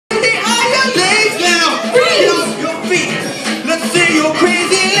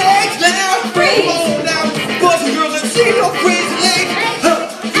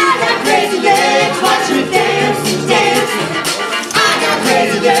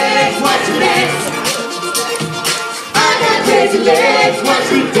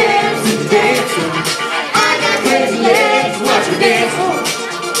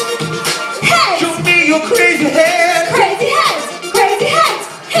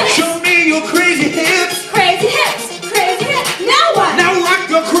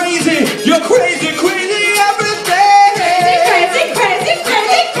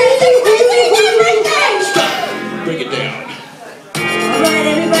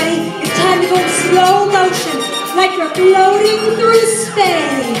floating through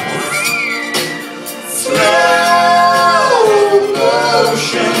space. Slow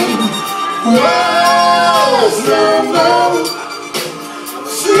motion. Whoa, slow mo.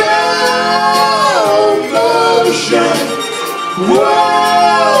 Slow motion.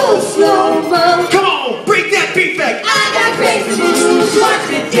 Whoa, slow mo. Come on, break that beat back. I got crazy moves, watch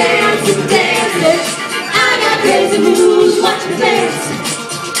me dance and dance it. I got crazy moves, watch me dance.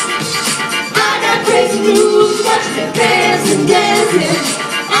 I got crazy moves, watch me dance and dance it.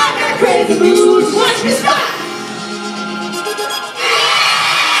 I got crazy moves, watch me stop.